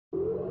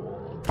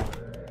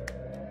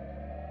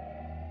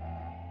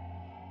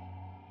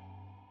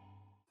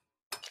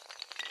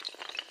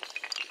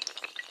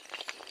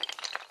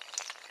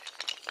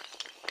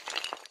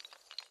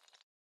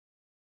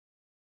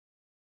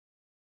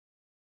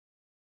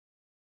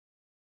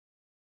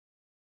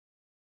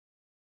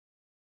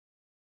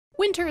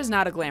Winter is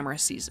not a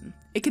glamorous season.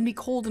 It can be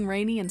cold and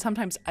rainy and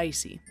sometimes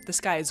icy. The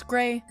sky is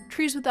gray,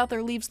 trees without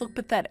their leaves look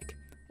pathetic.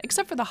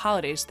 Except for the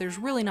holidays, there's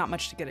really not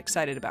much to get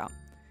excited about.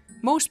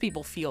 Most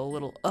people feel a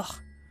little ugh.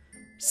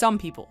 Some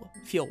people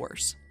feel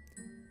worse.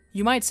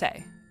 You might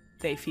say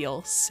they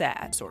feel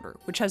sad disorder,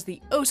 which has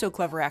the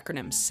oh-so-clever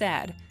acronym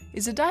SAD,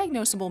 is a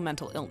diagnosable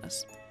mental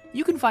illness.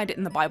 You can find it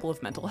in the Bible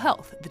of Mental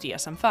Health, the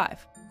DSM-5.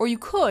 Or you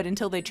could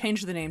until they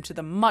changed the name to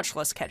the much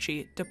less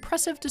catchy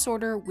Depressive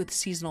Disorder with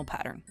Seasonal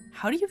Pattern.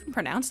 How do you even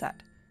pronounce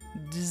that?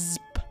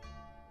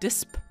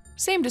 DISP.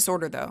 Same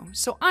disorder though,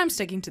 so I'm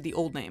sticking to the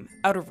old name,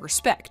 out of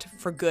respect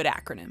for good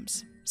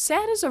acronyms.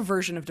 SAD is a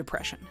version of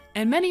depression,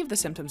 and many of the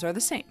symptoms are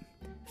the same.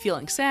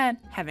 Feeling sad,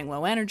 having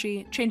low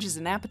energy, changes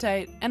in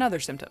appetite, and other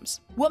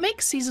symptoms. What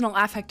makes seasonal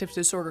affective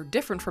disorder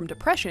different from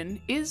depression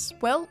is,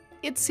 well,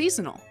 it's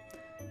seasonal.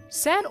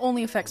 SAD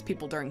only affects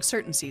people during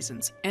certain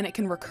seasons, and it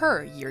can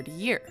recur year to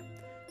year.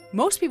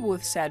 Most people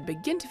with SAD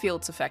begin to feel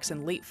its effects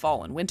in late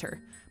fall and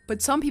winter,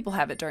 but some people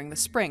have it during the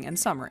spring and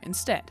summer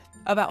instead.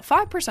 About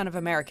 5% of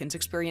Americans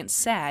experience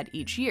SAD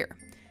each year.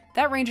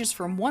 That ranges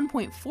from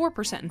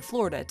 1.4% in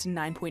Florida to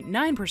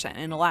 9.9%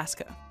 in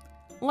Alaska.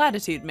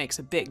 Latitude makes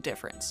a big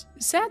difference.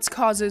 SAD's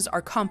causes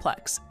are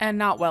complex and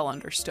not well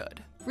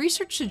understood.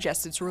 Research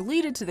suggests it's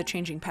related to the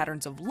changing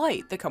patterns of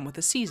light that come with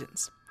the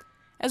seasons.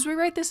 As we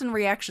write this in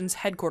Reaction's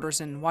headquarters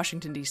in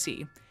Washington,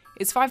 D.C.,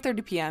 it's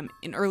 5:30 p.m.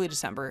 in early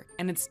December,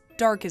 and it's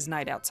dark as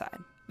night outside.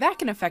 That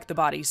can affect the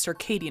body's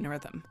circadian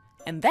rhythm,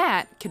 and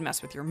that can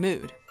mess with your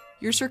mood.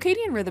 Your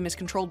circadian rhythm is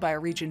controlled by a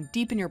region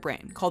deep in your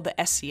brain, called the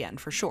SCN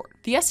for short.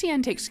 The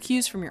SCN takes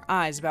cues from your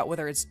eyes about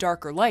whether it's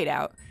dark or light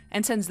out,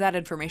 and sends that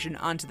information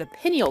onto the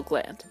pineal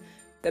gland.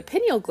 The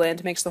pineal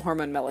gland makes the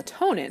hormone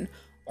melatonin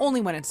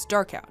only when it's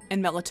dark out,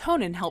 and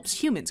melatonin helps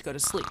humans go to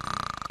sleep.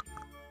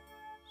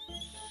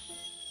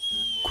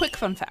 Quick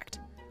fun fact.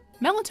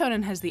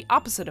 Melatonin has the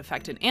opposite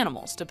effect in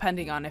animals,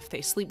 depending on if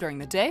they sleep during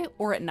the day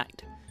or at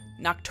night.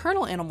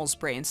 Nocturnal animals'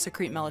 brains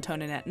secrete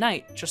melatonin at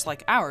night, just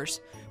like ours,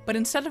 but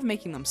instead of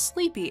making them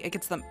sleepy, it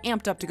gets them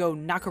amped up to go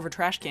knock over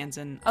trash cans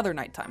and other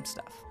nighttime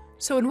stuff.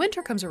 So when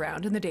winter comes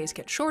around and the days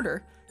get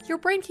shorter, your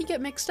brain can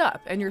get mixed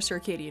up and your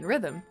circadian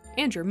rhythm,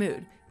 and your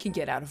mood, can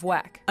get out of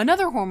whack.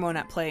 Another hormone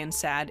at play in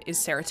SAD is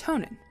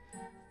serotonin.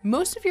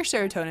 Most of your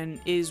serotonin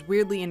is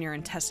weirdly in your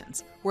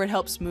intestines, where it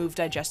helps move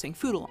digesting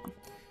food along.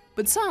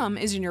 But some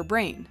is in your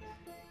brain,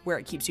 where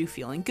it keeps you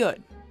feeling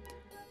good.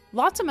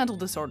 Lots of mental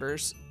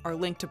disorders are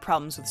linked to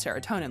problems with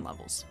serotonin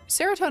levels.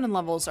 Serotonin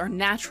levels are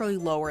naturally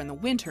lower in the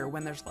winter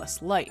when there's less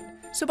light,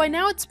 so by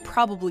now it's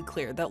probably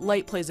clear that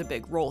light plays a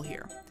big role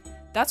here.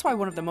 That's why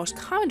one of the most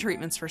common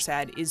treatments for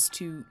SAD is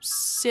to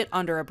sit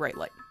under a bright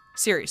light.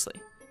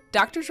 Seriously,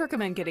 doctors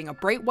recommend getting a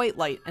bright white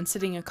light and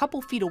sitting a couple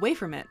feet away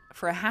from it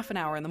for a half an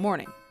hour in the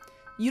morning.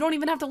 You don't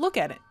even have to look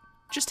at it.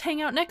 Just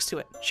hang out next to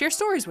it, share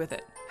stories with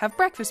it, have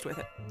breakfast with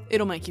it.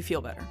 It'll make you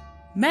feel better.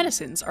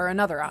 Medicines are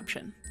another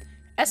option.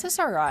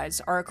 SSRIs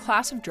are a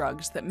class of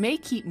drugs that may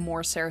keep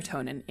more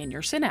serotonin in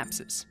your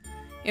synapses.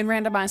 In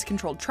randomized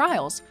controlled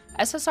trials,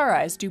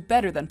 SSRIs do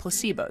better than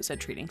placebos at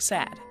treating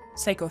SAD.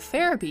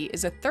 Psychotherapy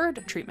is a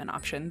third treatment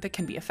option that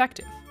can be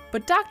effective.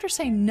 But doctors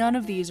say none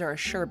of these are a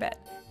sure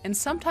bet, and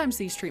sometimes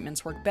these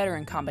treatments work better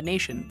in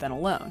combination than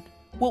alone.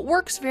 What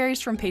works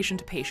varies from patient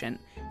to patient,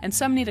 and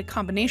some need a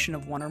combination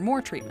of one or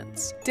more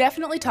treatments.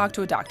 Definitely talk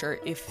to a doctor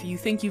if you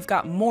think you've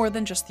got more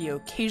than just the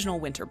occasional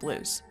winter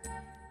blues.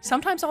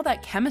 Sometimes all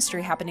that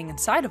chemistry happening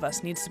inside of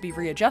us needs to be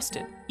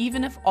readjusted,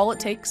 even if all it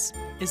takes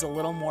is a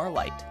little more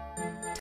light.